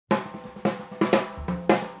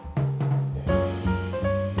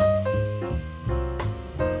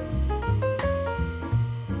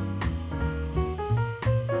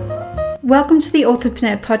Welcome to the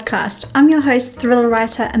Authorpreneur podcast. I'm your host, thriller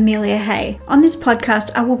writer Amelia Hay. On this podcast,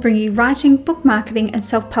 I will bring you writing, book marketing, and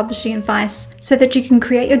self-publishing advice so that you can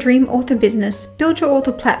create your dream author business, build your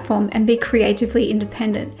author platform, and be creatively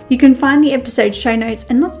independent. You can find the episode show notes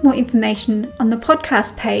and lots more information on the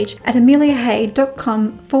podcast page at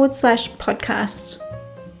ameliahay.com/podcast.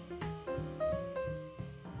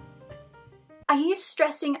 Are you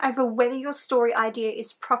stressing over whether your story idea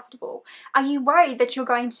is profitable? Are you worried that you're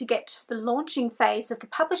going to get to the launching phase of the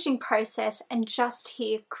publishing process and just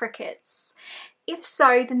hear crickets? If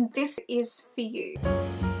so, then this is for you.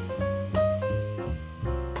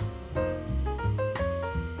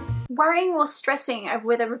 Worrying or stressing over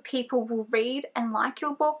whether people will read and like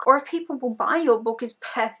your book or if people will buy your book is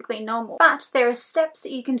perfectly normal. But there are steps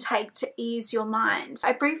that you can take to ease your mind.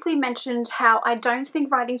 I briefly mentioned how I don't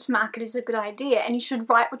think writing to market is a good idea and you should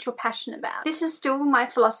write what you're passionate about. This is still my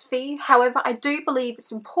philosophy. However, I do believe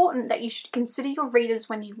it's important that you should consider your readers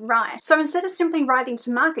when you write. So instead of simply writing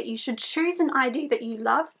to market, you should choose an idea that you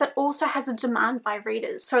love but also has a demand by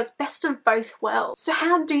readers. So it's best of both worlds. So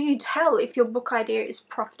how do you tell if your book idea is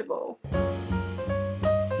profitable?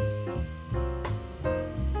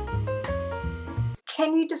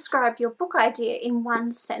 Can you describe your book idea in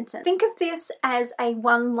one sentence? Think of this as a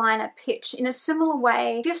one-liner pitch. In a similar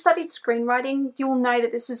way, if you've studied screenwriting, you'll know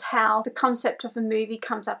that this is how the concept of a movie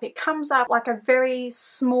comes up. It comes up like a very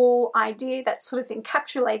small idea that's sort of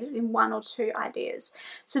encapsulated in one or two ideas.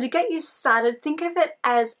 So to get you started, think of it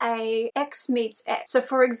as a X meets X. So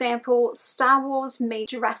for example, Star Wars meets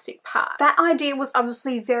Jurassic Park. That idea was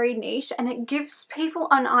obviously very niche and it gives people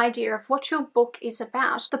an idea of what your book is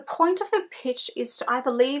about. The point of a pitch is to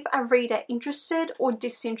either leave a reader interested or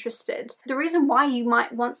disinterested. The reason why you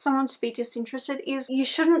might want someone to be disinterested is you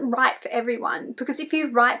shouldn't write for everyone, because if you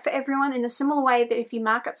write for everyone in a similar way that if you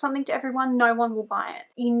market something to everyone, no one will buy it.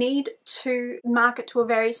 You need to market to a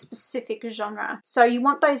very specific genre. So you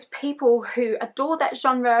want those people who adore that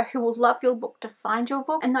genre, who will love your book, to find your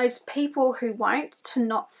book, and those people who won't to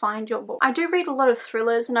not find your book. I do read a lot of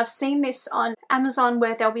thrillers and I've seen this on Amazon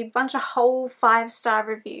where there'll be a bunch of whole 5-star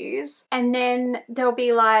reviews and then there'll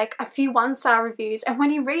be like a few 1-star reviews, and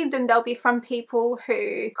when you read them they'll be from people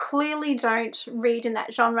who clearly don't read in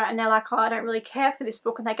that genre and they're like, oh, I don't really care for this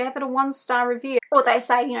book, and they gave it a 1-star review, or they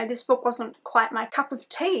say, you know, this book wasn't quite my cup of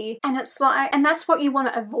tea. And it's like, and that's what you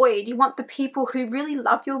want to avoid. You want the people who really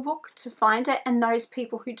love your book to find it and those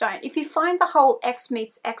people who don't. If you find the whole X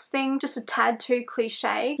meets X thing just a tad too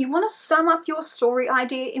cliche, you want to sum up your story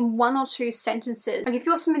idea in 1 or 2 sentences. Like if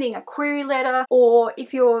you're submitting a query letter, or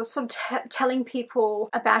if you're sort of telling people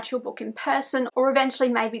about your book in person, or eventually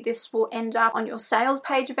maybe this will end up on your sales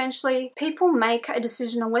page eventually, people make a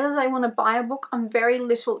decision on whether they want to buy a book on very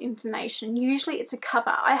little information. Usually it's a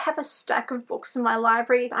cover. I have a stack of books in my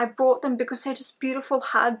library. I brought them because they're just beautiful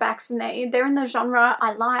hardbacks and they're in the genre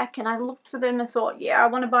I like, and I looked at them and thought, yeah, I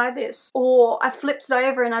want to buy this. Or I flipped it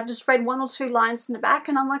over and I've just read 1 or 2 lines in the back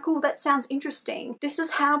and I'm like, oh, that sounds interesting. This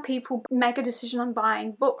is how people make a decision on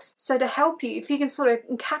buying books. So to help you, if you can sort of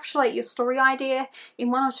encapsulate your story idea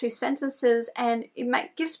in 1 or 2 sentences, and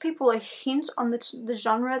it gives people a hint on the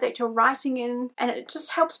genre that you're writing in, and it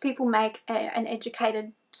just helps people make an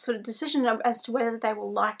educated sort of decision as to whether they will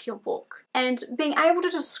like your book. And being able to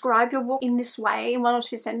describe your book in this way in 1 or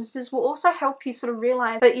 2 sentences will also help you sort of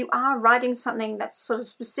realize that you are writing something that's sort of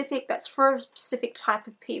specific, that's for a specific type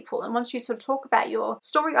of people. And once you sort of talk about your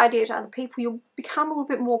story idea to other people, you'll become a little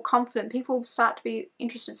bit more confident. People will start to be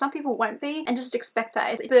interested. Some people won't be and just expect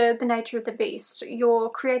that. It's the nature of the beast. You're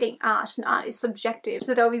creating art and art is subjective.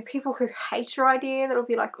 So there'll be people who hate your idea that'll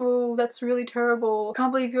be like, oh, that's really terrible.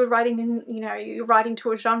 Can't believe you're writing in, you're writing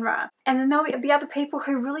to a genre. And then there'll be other people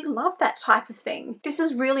who really love that type of thing. This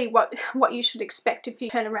is really what you should expect if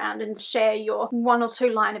you turn around and share your 1 or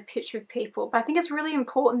 2 liner pitch with people. But I think it's really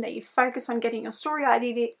important that you focus on getting your story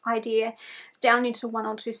idea down into 1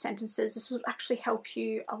 or 2 sentences. This will actually help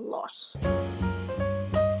you a lot.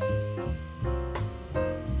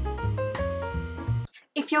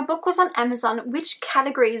 If your book was on Amazon, which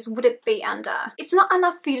categories would it be under? It's not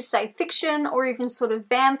enough for you to say fiction or even sort of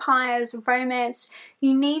vampires, romance.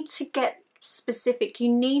 You need to get specific. You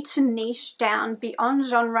need to niche down beyond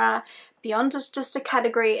genre, beyond just a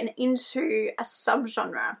category, and into a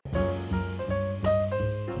subgenre.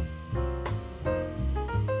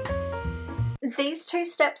 These 2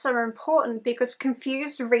 steps are important because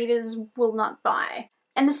confused readers will not buy.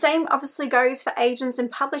 And the same obviously goes for agents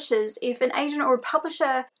and publishers. If an agent or a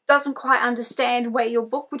publisher doesn't quite understand where your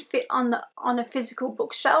book would fit on a physical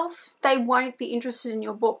bookshelf, they won't be interested in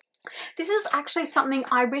your book. This is actually something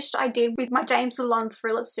I wished I did with my James Lalonde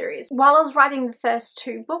thriller series. While I was writing the first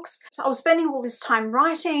 2 books, so I was spending all this time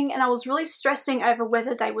writing and I was really stressing over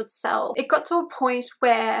whether they would sell. It got to a point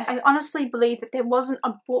where I honestly believe that there wasn't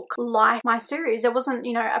a book like my series. There wasn't,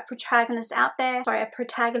 a protagonist out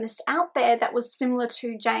there that was similar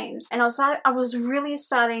to James. And I was really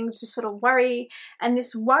starting to sort of worry, and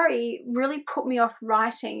this worry really put me off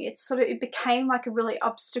writing. It became like a really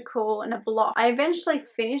obstacle and a block. I eventually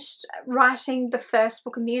finished writing the first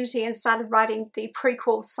book, Immunity, and started writing the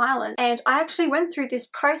prequel, Silent. And I actually went through this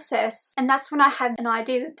process, and that's when I had an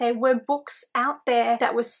idea that there were books out there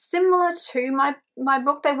that were similar to my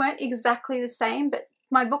book. They weren't exactly the same, but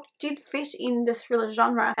my book did fit in the thriller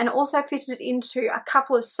genre and also fitted into a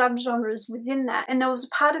couple of subgenres within that. And there was a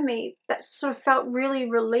part of me that sort of felt really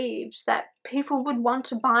relieved that people would want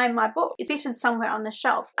to buy my book. It fitted somewhere on the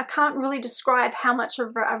shelf. I can't really describe how much of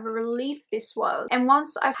a relief this was. And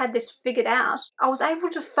once I had this figured out, I was able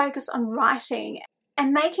to focus on writing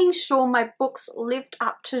and making sure my books lived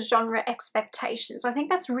up to genre expectations. I think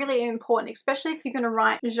that's really important, especially if you're going to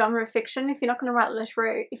write genre fiction. If you're not going to write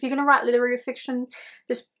literary fiction,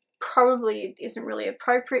 this probably isn't really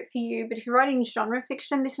appropriate for you. But if you're writing genre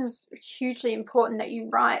fiction, this is hugely important that you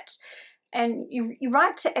write. And you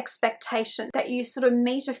write to expectation, that you sort of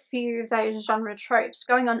meet a few of those genre tropes.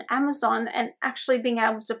 Going on Amazon and actually being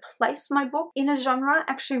able to place my book in a genre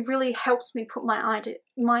actually really helps me put my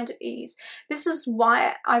mind at ease. This is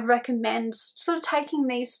why I recommend sort of taking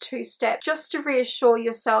these 2 steps, just to reassure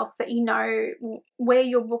yourself that you know where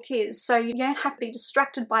your book is, so you don't have to be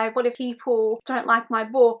distracted by what if people don't like my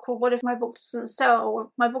book, or what if my book doesn't sell, or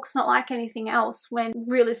my book's not like anything else, when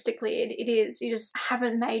realistically it is. You just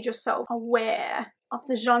haven't made yourself aware of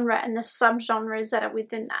the genre and the subgenres that are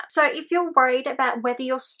within that. So if you're worried about whether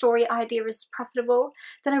your story idea is profitable,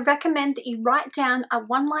 then I recommend that you write down a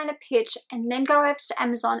 1-liner pitch and then go over to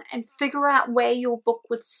Amazon and figure out where your book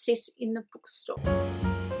would sit in the bookstore.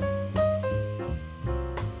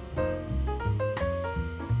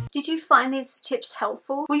 Did you find these tips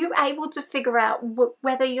helpful? Were you able to figure out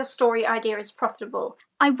whether your story idea is profitable?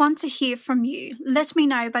 I want to hear from you. Let me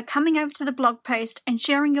know by coming over to the blog post and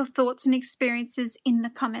sharing your thoughts and experiences in the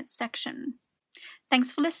comments section.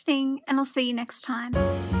 Thanks for listening, and I'll see you next time.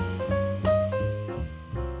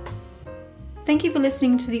 Thank you for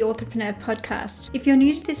listening to the Authorpreneur podcast. If you're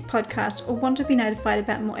new to this podcast or want to be notified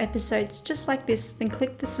about more episodes just like this, then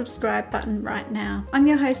click the subscribe button right now. I'm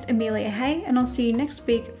your host, Amelia Hay, and I'll see you next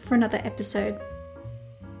week for another episode.